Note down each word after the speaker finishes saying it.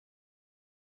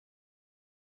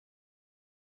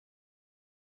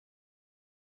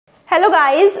Hello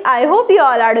guys, I hope you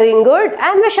all are doing good. I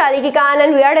am Vaishali Kikan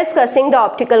and we are discussing the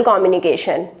optical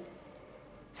communication.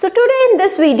 So today in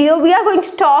this video we are going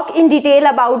to talk in detail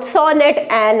about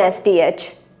Sonet and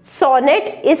SDH.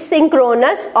 Sonet is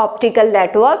synchronous optical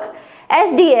network.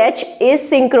 SDH is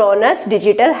synchronous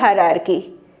digital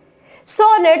hierarchy.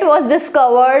 Sonet was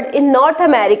discovered in North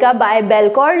America by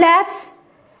Belcore Labs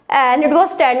and it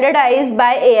was standardized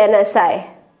by ANSI.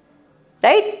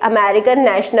 Right? American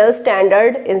National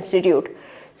Standard Institute.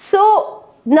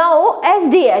 So now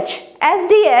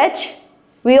SDH,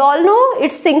 we all know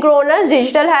it's synchronous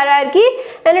digital hierarchy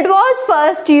and it was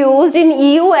first used in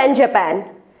EU and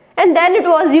Japan and then it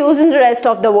was used in the rest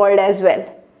of the world as well.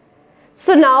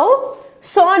 So now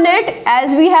Sonet,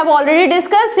 as we have already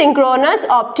discussed, synchronous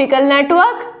optical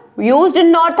network used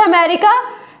in North America,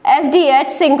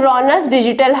 SDH synchronous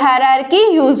digital hierarchy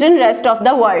used in rest of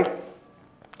the world.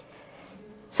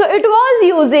 So it was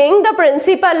using the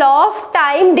principle of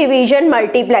time division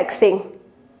multiplexing,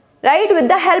 right? With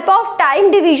the help of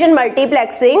time division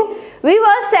multiplexing, we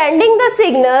were sending the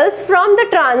signals from the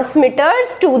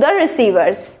transmitters to the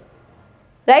receivers,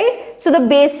 right? So the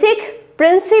basic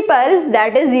principle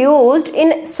that is used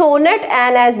in Sonet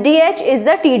and SDH is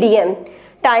the TDM,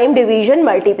 time division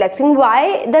multiplexing.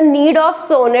 Why the need of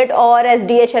Sonet or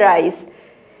SDH arise?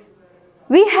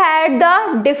 We had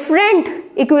the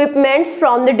different equipments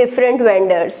from the different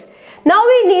vendors. Now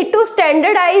we need to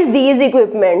standardize these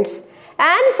equipments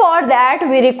and for that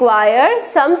we require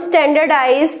some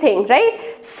standardized thing,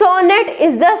 right? Sonet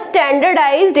is the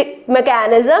standardized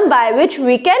mechanism by which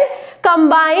we can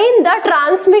combine the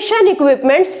transmission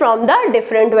equipments from the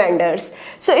different vendors.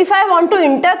 So if I want to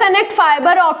interconnect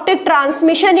fiber optic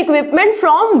transmission equipment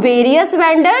from various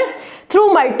vendors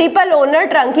through multiple owner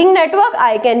trunking network,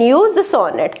 I can use the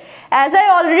Sonet. As I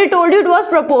already told you, it was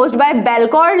proposed by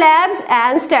Belcore Labs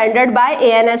and standard by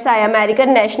ANSI,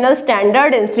 American National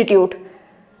Standard Institute.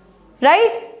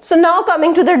 Right? So now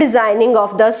coming to the designing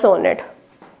of the Sonet.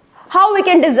 How we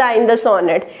can design the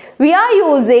Sonet? We are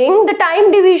using the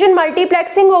time division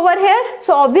multiplexing over here.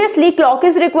 So obviously clock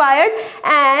is required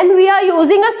and we are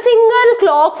using a single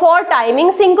clock for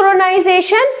timing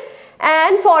synchronization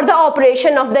and for the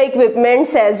operation of the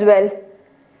equipments as well.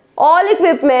 All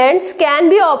equipments can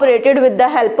be operated with the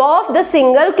help of the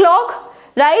single clock,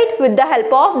 right? With the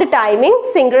help of the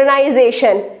timing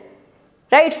synchronization.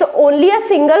 Right, so only a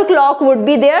single clock would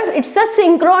be there. It's a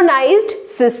synchronized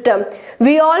system.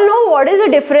 We all know what is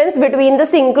the difference between the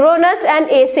synchronous and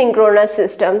asynchronous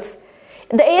systems.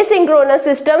 The asynchronous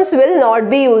systems will not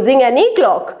be using any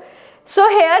clock. So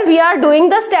here we are doing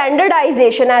the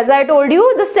standardization. As I told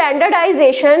you, the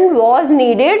standardization was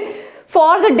needed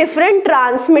for the different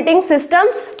transmitting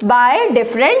systems by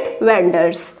different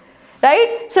vendors.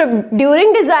 Right, so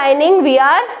during designing we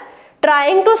are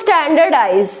trying to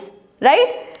standardize.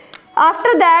 Right?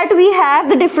 After that we have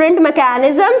the different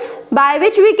mechanisms by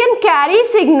which we can carry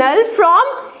signal from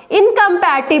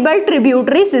incompatible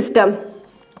tributary system.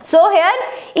 So here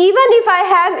even if I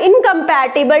have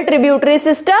incompatible tributary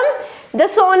system, the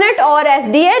Sonet or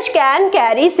SDH can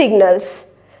carry signals.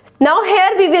 Now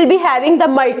here we will be having the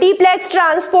multiplex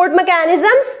transport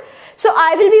mechanisms. So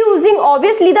I will be using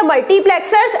obviously the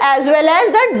multiplexers as well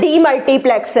as the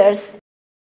demultiplexers.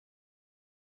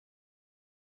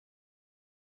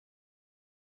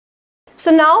 So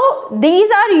now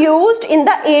these are used in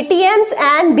the ATMs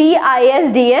and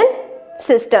BISDN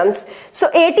systems. So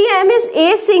ATM is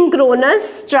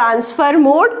asynchronous transfer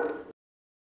mode.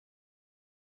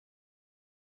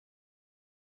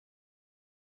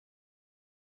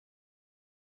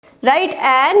 Right,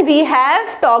 and we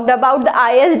have talked about the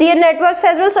ISDN networks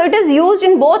as well. So it is used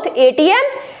in both ATM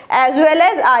as well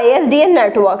as ISDN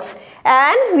networks.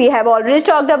 And we have already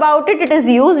talked about it, it is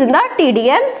used in the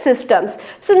TDM systems.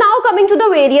 So now coming to the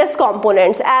various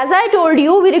components. As I told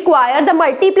you, we require the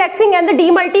multiplexing and the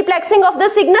demultiplexing of the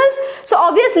signals. So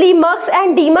obviously mux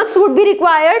and demux would be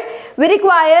required. We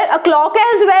require a clock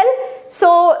as well.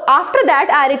 So after that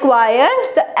I require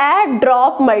the add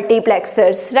drop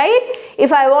multiplexers, right?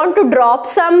 If I want to drop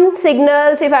some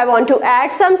signals, if I want to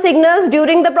add some signals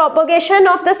during the propagation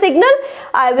of the signal,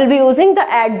 I will be using the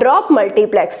add drop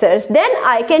multiplexers. Then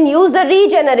I can use the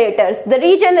regenerators. The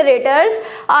regenerators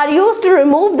are used to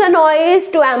remove the noise,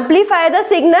 to amplify the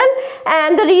signal,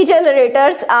 and the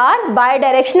regenerators are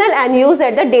bidirectional and used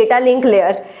at the data link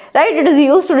layer, right? It is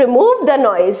used to remove the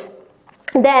noise.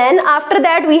 Then after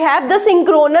that we have the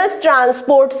synchronous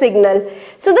transport signal.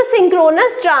 So the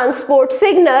synchronous transport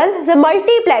signal is a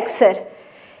multiplexer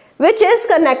which is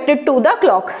connected to the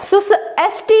clock. So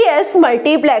STS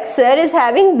multiplexer is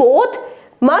having both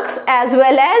mux as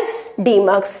well as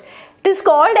demux. It is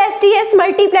called STS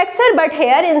multiplexer, but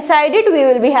here inside it we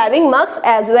will be having mux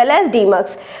as well as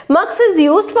demux. Mux is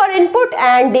used for input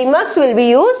and demux will be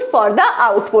used for the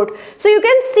output. So you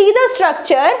can see the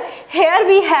structure. Here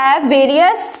we have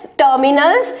various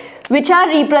terminals which are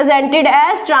represented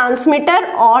as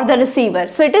transmitter or the receiver.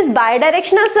 So it is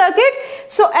bidirectional circuit.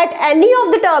 So at any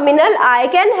of the terminal I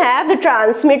can have the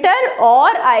transmitter or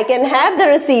I can have the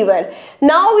receiver.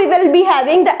 Now we will be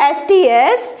having the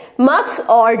STS, mux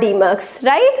or demux,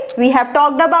 right? We have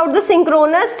talked about the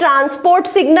synchronous transport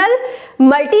signal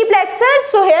multiplexer.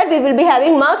 So here we will be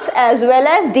having mux as well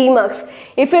as demux.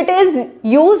 If it is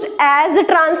used as a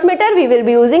transmitter, we will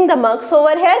be using the mux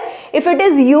over here. If it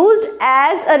is used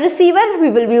as a receiver,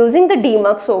 we will be using the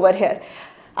demux over here.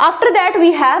 After that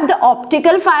we have the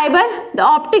optical fiber. The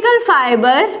optical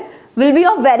fiber will be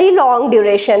of very long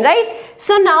duration, right?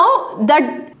 So now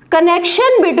the connection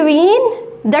between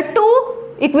the two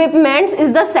equipments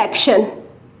is the section,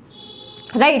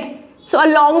 right? So a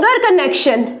longer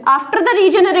connection. After the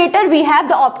regenerator we have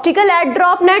the optical add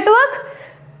drop network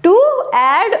to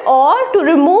add or to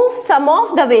remove some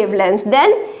of the wavelengths.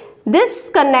 Then this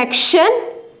connection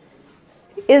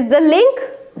is the link,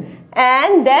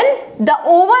 and then the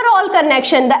overall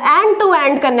connection, the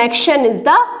end-to-end connection is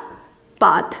the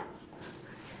path,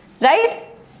 right?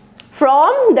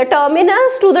 From the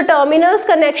terminals to the terminals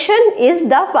connection is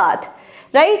the path,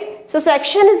 right? So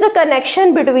section is the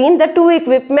connection between the two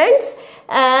equipments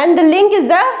and the link is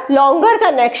the longer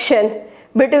connection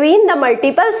between the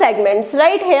multiple segments,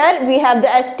 right? Here we have the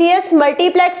STS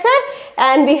multiplexer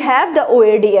and we have the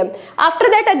OADM. After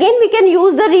that again we can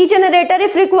use the regenerator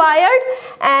if required,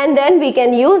 and then we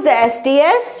can use the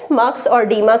STS, mux or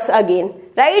demux again,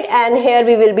 right? And here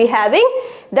we will be having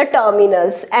the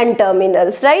terminals and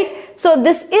terminals, right? So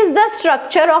this is the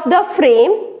structure of the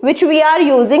frame which we are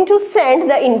using to send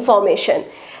the information,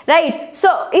 right?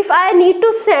 So if I need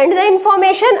to send the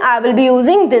information, I will be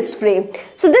using this frame.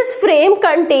 So this frame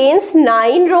contains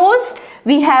 9 rows.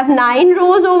 We have 9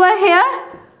 rows over here,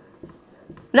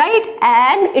 right?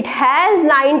 And it has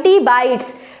 90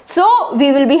 bytes. So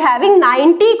we will be having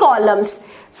 90 columns.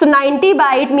 So 90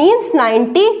 byte means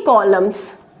 90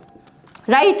 columns,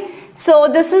 right? So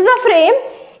this is a frame.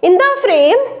 In the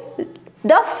frame,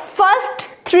 the first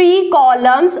 3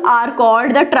 columns are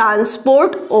called the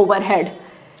transport overhead,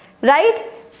 right?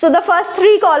 So the first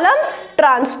 3 columns,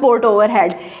 transport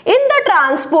overhead. In the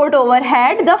transport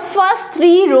overhead, the first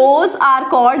 3 rows are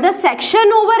called the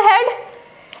section overhead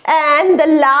and the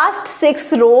last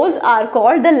 6 rows are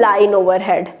called the line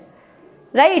overhead,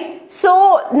 right?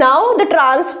 So now the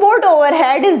transport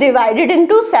overhead is divided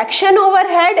into section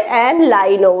overhead and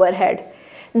line overhead.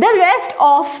 The rest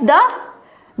of the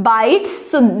bytes,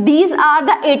 so these are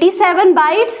the 87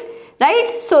 bytes,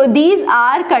 right? So these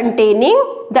are containing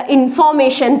the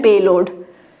information payload,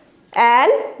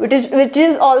 and which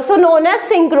is also known as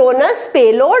synchronous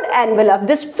payload envelope.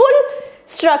 This full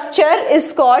structure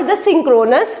is called the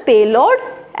synchronous payload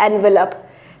envelope,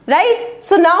 right?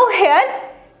 So now here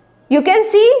you can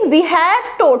see we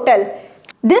have total.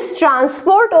 This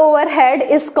transport overhead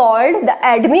is called the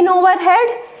admin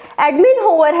overhead. Admin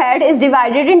overhead is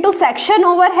divided into section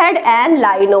overhead and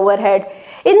line overhead.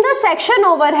 In the section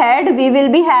overhead, we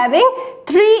will be having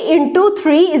 3 into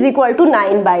 3 is equal to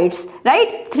 9 bytes,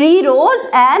 right? 3 rows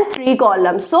and 3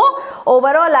 columns. So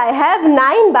overall I have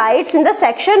 9 bytes in the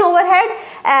section overhead,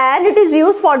 and it is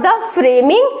used for the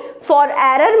framing, for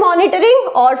error monitoring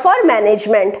or for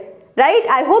management, right?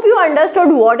 I hope you understood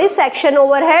what is section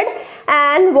overhead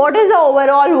and what is the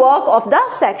overall work of the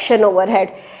section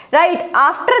overhead, right?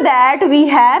 After that we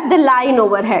have the line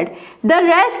overhead. The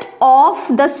rest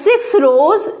of the 6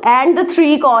 rows and the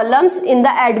 3 columns in the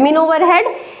admin overhead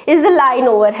is the line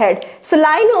overhead. So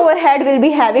line overhead will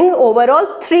be having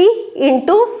overall 3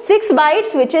 into 6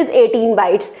 bytes, which is 18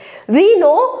 bytes. We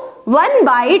know 1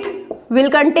 byte will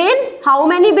contain how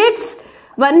many bits?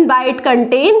 1 byte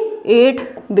contain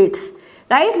 8 bits,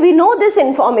 right? We know this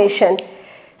information.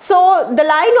 So the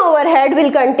line overhead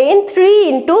will contain 3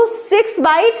 into 6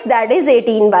 bytes, that is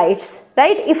 18 bytes,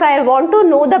 right? If I want to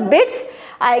know the bits,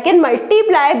 I can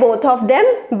multiply both of them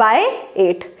by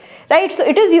 8, right? So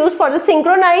it is used for the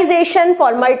synchronization,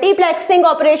 for multiplexing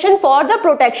operation, for the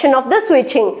protection of the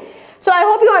switching. So I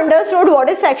hope you understood what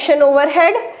is section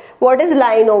overhead, what is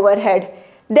line overhead.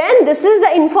 Then this is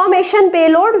the information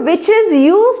payload, which is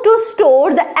used to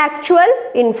store the actual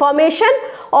information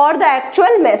or the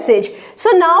actual message.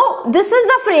 So now this is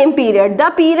the frame period. The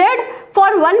period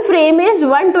for one frame is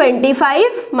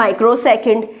 125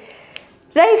 microsecond.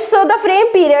 Right, so the frame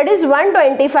period is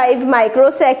 125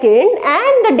 microsecond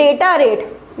and the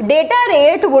data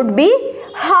rate would be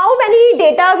how many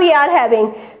data we are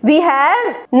having? We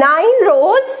have 9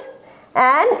 rows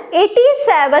and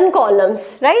 87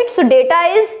 columns, right? So data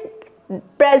is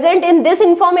present in this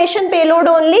information payload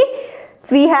only.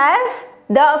 We have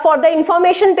for the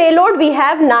information payload we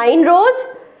have 9 rows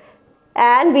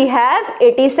and we have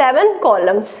 87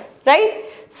 columns, right?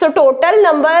 So total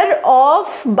number of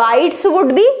bytes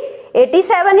would be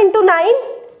 87 into 9.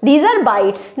 These are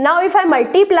bytes. Now if I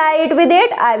multiply it with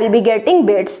 8, I will be getting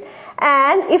bits.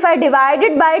 And if I divide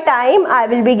it by time, I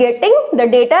will be getting the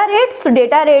data rate. So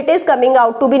data rate is coming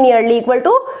out to be nearly equal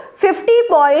to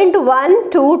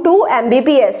 50.122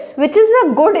 Mbps, which is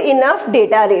a good enough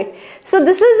data rate. So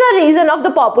this is the reason of the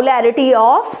popularity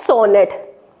of Sonet,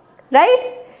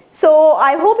 right? So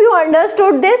I hope you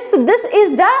understood this. So this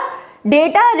is the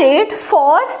data rate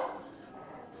for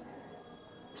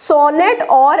Sonet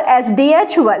or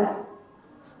SDH1,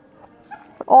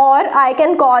 or I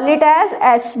can call it as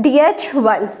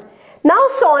SDH1. Now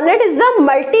Sonet is the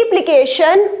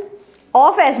multiplication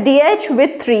of SDH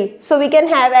with 3. So we can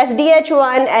have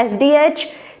SDH1,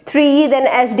 SDH3, then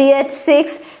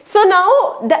SDH6. So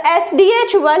now the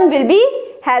SDH1 will be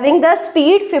having the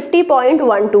speed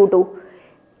 50.122.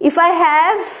 If I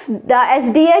have the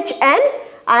SDHN,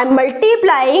 I am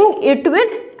multiplying it with,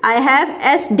 I have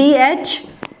SDH3,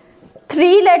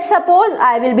 let's suppose,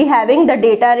 I will be having the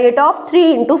data rate of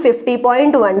 3 into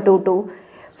 50.122.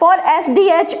 For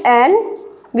SDHN,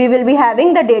 we will be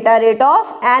having the data rate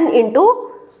of n into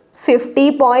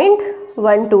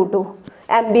 50.122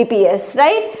 Mbps,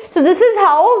 right? So this is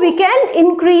how we can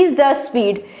increase the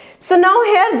speed. So now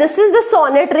here, this is the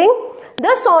Sonet ring.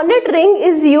 The Sonet ring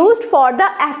is used for the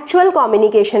actual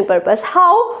communication purpose.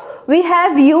 How we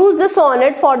have used the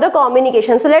Sonet for the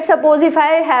communication? So let's suppose if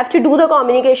I have to do the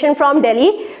communication from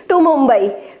Delhi to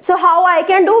Mumbai. So how I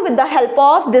can do? With the help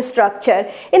of this structure.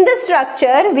 In this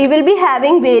structure, we will be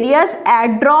having various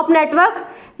add-drop network,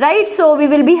 right? So we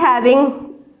will be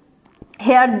having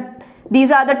here, these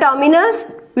are the terminals,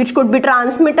 which could be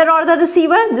transmitter or the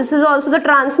receiver. This is also the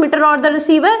transmitter or the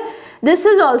receiver. This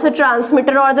is also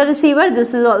transmitter or the receiver.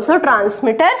 This is also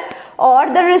transmitter or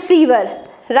the receiver,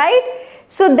 right?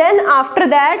 So then after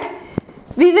that,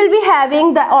 we will be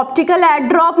having the optical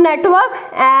add-drop network,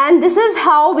 and this is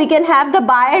how we can have the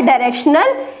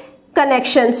bidirectional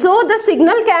connection. So the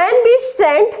signal can be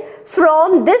sent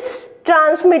from this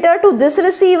transmitter to this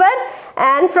receiver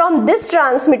and from this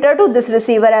transmitter to this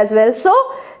receiver as well. So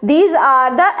these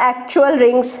are the actual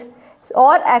rings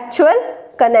or actual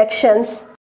connections.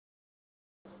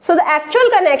 So the actual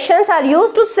connections are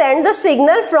used to send the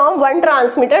signal from one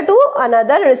transmitter to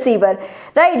another receiver,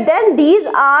 right? Then these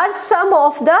are some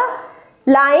of the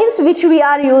lines which we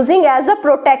are using as a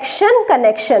protection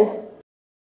connection.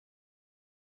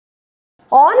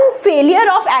 On failure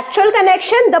of actual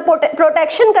connection, the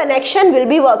protection connection will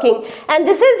be working, and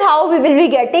this is how we will be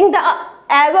getting the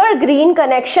evergreen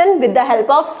connection with the help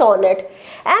of Sonet.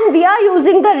 And we are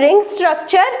using the ring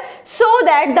structure so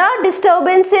that the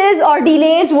disturbances or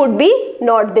delays would be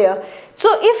not there.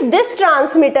 So if this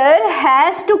transmitter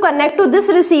has to connect to this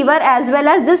receiver as well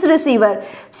as this receiver,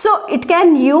 so it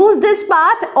can use this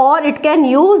path or it can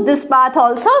use this path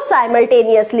also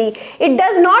simultaneously. It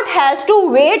does not has to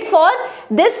wait for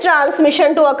this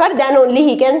transmission to occur, then only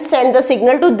he can send the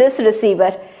signal to this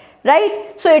receiver,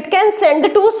 right? So it can send the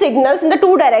two signals in the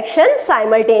two directions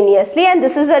simultaneously, and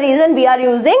this is the reason we are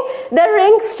using the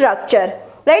ring structure.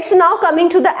 Right, so now coming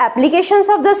to the applications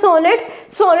of the Sonet.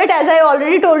 Sonet, as I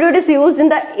already told you, it is used in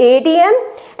the ATM,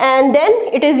 and then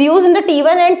it is used in the T1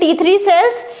 and T3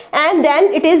 cells, and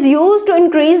then it is used to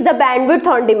increase the bandwidth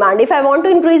on demand. If I want to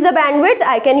increase the bandwidth,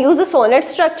 I can use the Sonet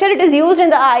structure. It is used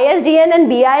in the ISDN and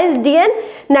BISDN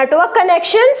network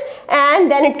connections,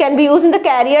 and then it can be used in the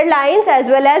carrier lines as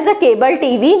well as the cable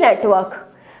TV network.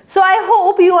 So I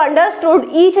hope you understood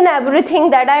each and everything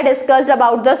that I discussed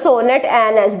about the Sonet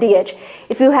and SDH.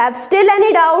 If you have still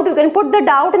any doubt, you can put the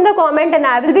doubt in the comment and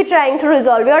I will be trying to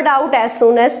resolve your doubt as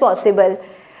soon as possible.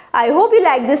 I hope you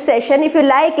like this session. If you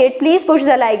like it, please push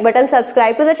the like button,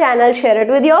 subscribe to the channel, share it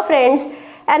with your friends,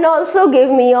 and also give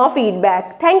me your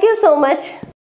feedback. Thank you so much.